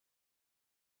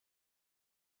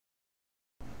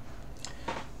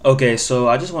Okay, so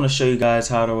I just want to show you guys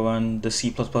how to run the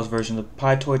C++ version of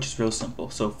Pytorch. It's real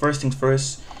simple. So first things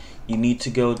first, you need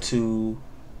to go to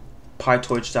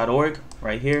pytorch.org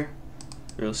right here.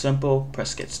 Real simple.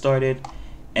 Press get started,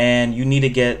 and you need to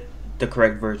get the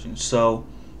correct version. So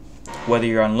whether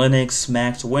you're on Linux,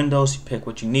 Mac, or Windows, you pick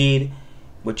what you need.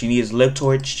 What you need is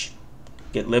LibTorch.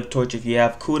 Get LibTorch. If you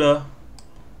have CUDA,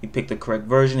 you pick the correct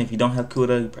version. If you don't have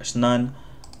CUDA, you press none.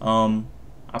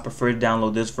 I prefer to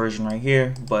download this version right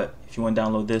here, but if you want to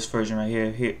download this version right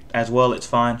here as well, it's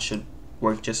fine. Should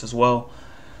work just as well.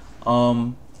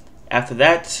 After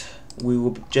that, we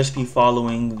will just be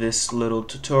following this little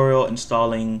tutorial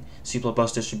installing C++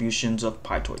 distributions of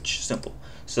Pytorch. Simple.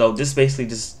 So this basically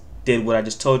just did what I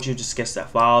just told you. Just gets that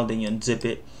file, then you unzip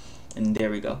it, and there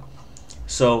we go.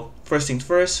 So first things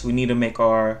first, we need to make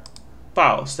our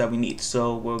files that we need.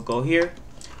 So we'll go here.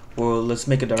 Let's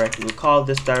make a directory. We'll call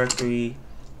this directory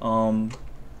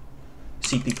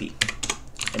CPP,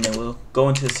 and then we'll go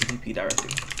into the CPP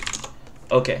directory.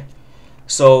 Okay,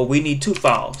 so we need two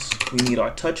files. We need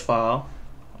our touch file,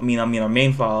 I mean our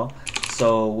main file.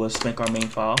 So let's make our main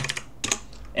file,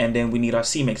 and then we need our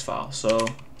CMake file. So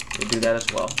we'll do that as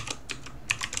well.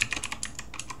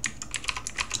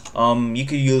 You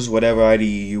could use whatever IDE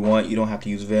you want. You don't have to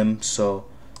use Vim. So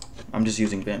I'm just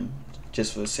using Vim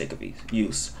just for the sake of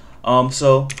use.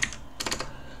 So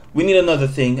we need another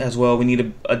thing as well. We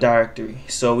need a directory.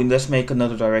 So let's make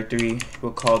another directory.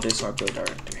 We'll call this our build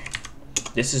directory.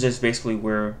 This is just basically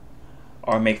where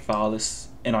our make file is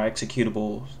and our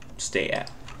executable stay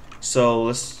at. So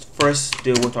let's first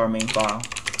deal with our main file.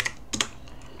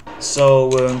 So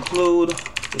we'll include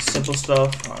the simple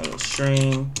stuff, our little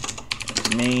string,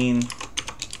 main,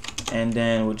 and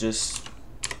then we'll just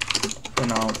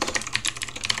print out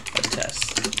a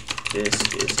test. This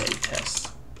is a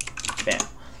test. Bam.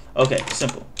 Okay,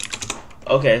 simple.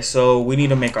 Okay, so we need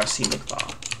to make our CMake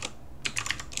file.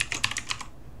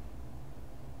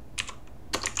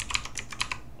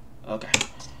 Okay,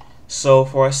 so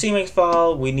for our CMake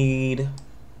file, we need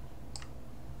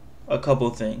a couple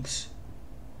things.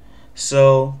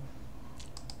 So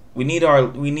we need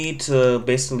to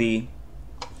basically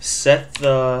set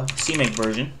the CMake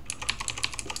version.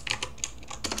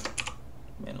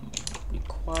 Minimum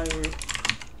required.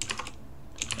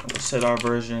 We'll set our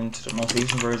version to the most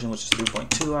recent version, which is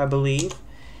 3.2, I believe.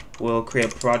 We'll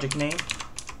create a project name,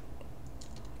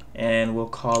 and we'll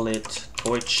call it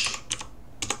Torch.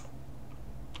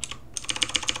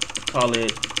 Call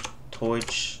it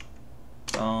Torch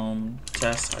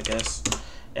test, I guess.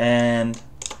 And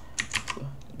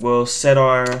we're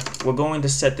going to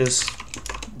set this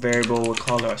variable. We'll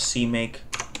call it our CMake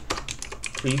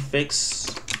prefix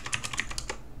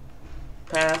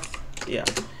path. Yeah.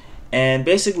 And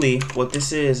basically what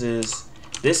this is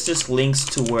this just links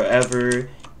to wherever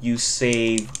you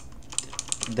save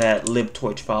that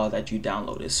LibTorch file that you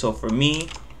downloaded. So for me,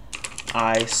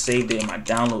 I saved it in my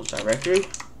downloads directory,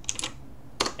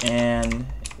 and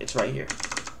it's right here.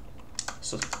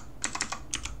 So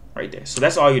right there. So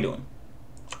that's all you're doing.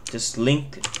 Just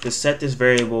set this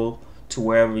variable to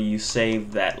wherever you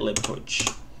save that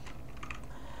LibTorch.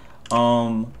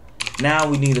 Now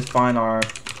we need to find our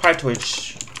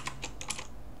Pytorch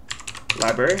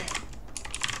library,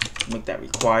 make that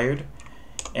required,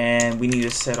 and we need to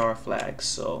set our flags,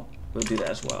 so we'll do that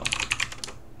as well.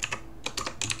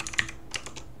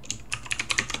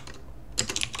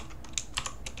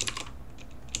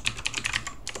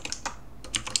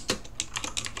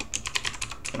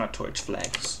 And our torch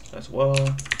flags as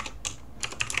well.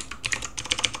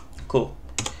 Cool.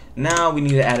 Now we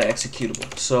need to add an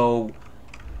executable. So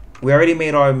we already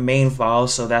made our main file,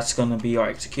 so that's going to be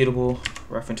our executable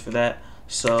reference for that.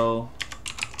 So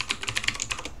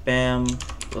bam,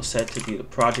 we'll set to be the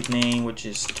project name, which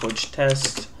is Torch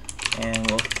test, and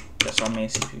that's our main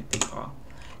CPP file.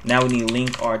 Now we need to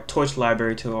link our Torch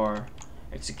library to our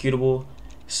executable.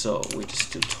 So we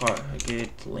just do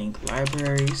target link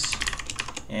libraries,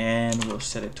 and we'll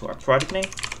set it to our project name,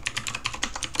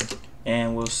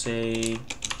 and we'll say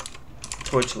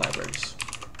Torch libraries.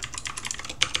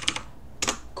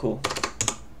 Cool.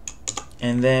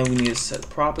 And then we need to set a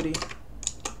property.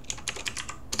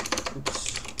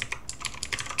 Oops.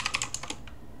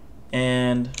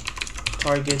 And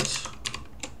target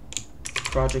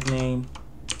project name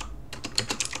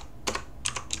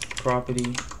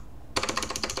property.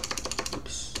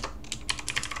 Oops.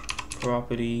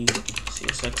 Property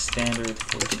CSX standard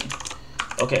 14.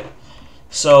 Okay.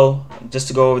 So just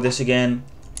to go over this again,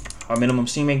 our minimum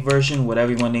CMake version,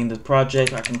 whatever you want to name the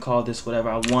project. I can call this whatever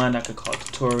I want. I could call it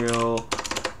tutorial,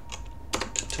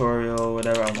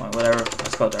 whatever I want, whatever. I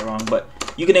spelled that wrong, but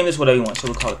You can name this whatever you want, so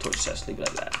we'll call it torch test. Leave it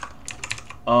like that.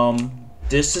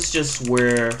 This is just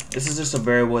a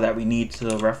variable that we need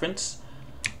to reference.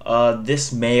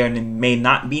 This may or may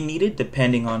not be needed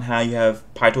depending on how you have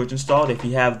Pytorch installed. If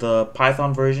you have the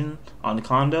Python version on the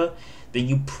Conda, then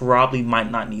you probably might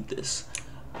not need this.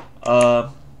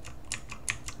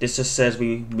 This just says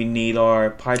we need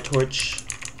our Pytorch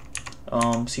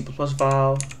C++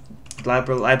 file,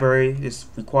 library is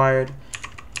required,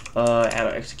 add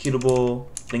our executable,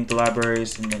 link the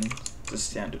libraries, and then the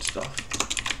standard stuff.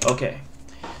 Okay,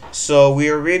 so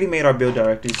we already made our build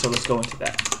directory, so let's go into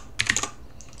that.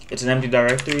 It's an empty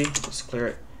directory, let's clear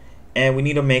it. And we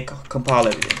need to compile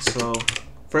everything. So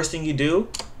first thing you do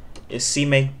is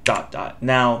CMake ...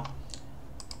 Now,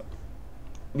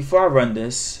 before I run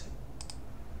this,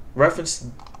 we're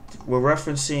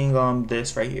referencing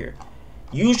this right here.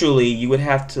 Usually you would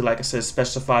have to, like I said,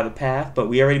 specify the path, but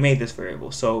we already made this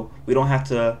variable, so we don't have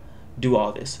to do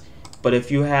all this. But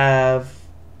if you have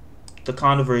the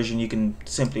Conda version, you can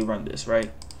simply run this,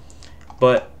 right?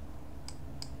 But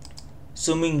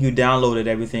assuming you downloaded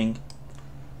everything,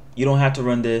 you don't have to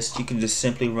run this. You can just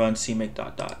simply run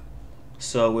CMake ...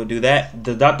 So we'll do that.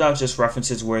 The ... just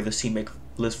references where the CMake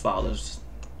list file is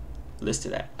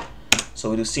listed at. So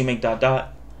we do CMake ...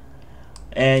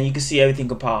 and you can see everything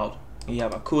compiled. You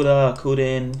have a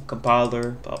CUDA,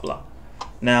 compiler, blah blah.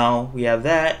 Now we have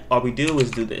that. All we do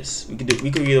is do this. We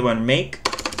could either run make,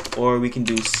 or we can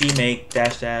do CMake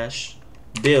 --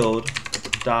 build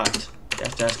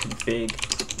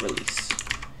 --config release.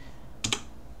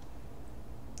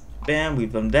 Bam,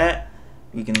 we've done that.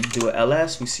 We can do a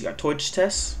ls. We see our torch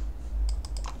test,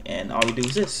 and all we do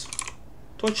is this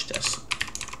torch test.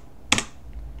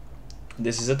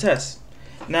 This is a test.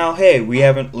 Now, hey, we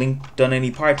haven't done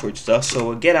any Pytorch stuff, so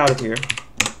we'll get out of here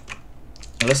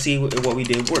and let's see what we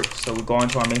did work. So we'll go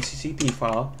into our main.cpp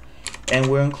file and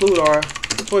we'll include our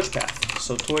torch path.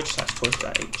 So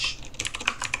torch/torch.h,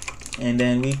 and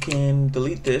then we can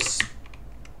delete this.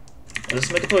 And let's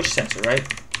make a torch tensor, right?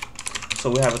 So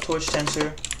we have a torch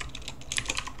tensor.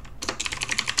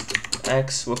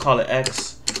 X, we'll call it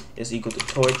x, is equal to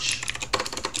torch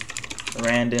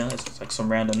random. It's like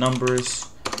some random numbers.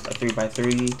 A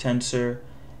 3x3 tensor,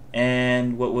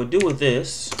 and what we'll do with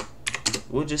this,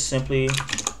 we'll just simply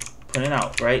print it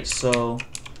out, right? So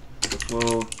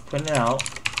we'll print it out.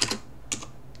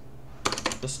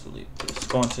 Let's delete this.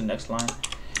 Go on to the next line.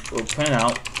 We'll print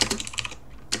out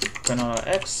our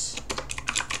x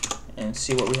and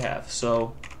see what we have.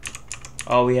 So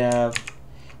all we have,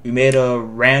 we made a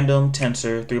random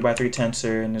tensor, 3x3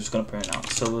 tensor, and it's gonna print it out.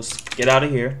 So let's get out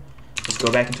of here. Let's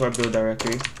go back into our build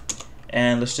directory.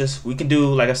 And we can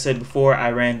do, like I said before,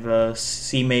 I ran the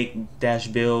CMake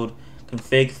 - build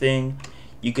config thing.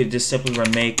 You could just simply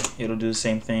run make, it'll do the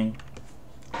same thing.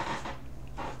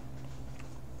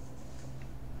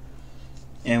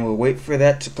 And we'll wait for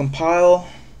that to compile.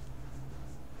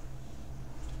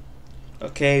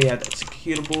 Okay, we have the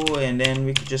executable, and then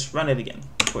we could just run it again,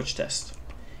 torch test.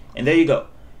 And there you go.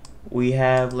 We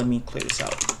have, let me clear this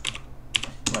out,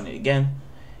 run it again.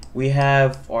 We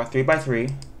have our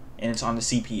 3x3. And it's on the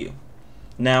CPU.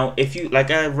 Now, if you, like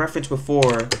I referenced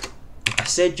before, I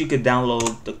said you could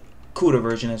download the CUDA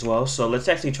version as well. So let's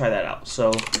actually try that out.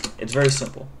 So it's very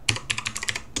simple.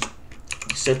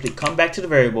 You simply come back to the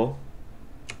variable.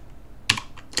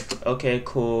 Okay,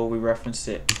 cool. We referenced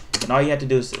it. And all you have to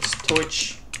do is this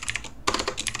torch,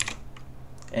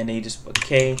 and then you just put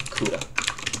K CUDA.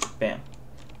 Bam.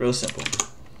 Real simple.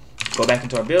 Go back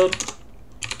into our build.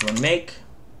 Run make.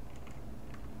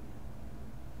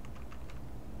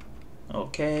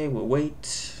 Okay, we'll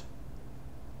wait.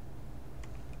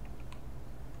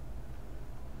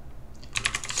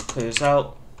 Let's clear this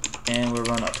out, and we'll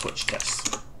run our torch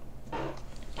test.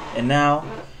 And now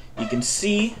you can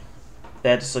see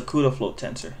that it's a CUDA float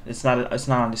tensor. It's not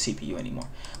on the CPU anymore.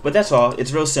 But that's all.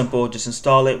 It's real simple. Just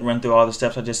install it, run through all the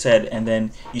steps I just said, and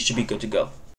then you should be good to go.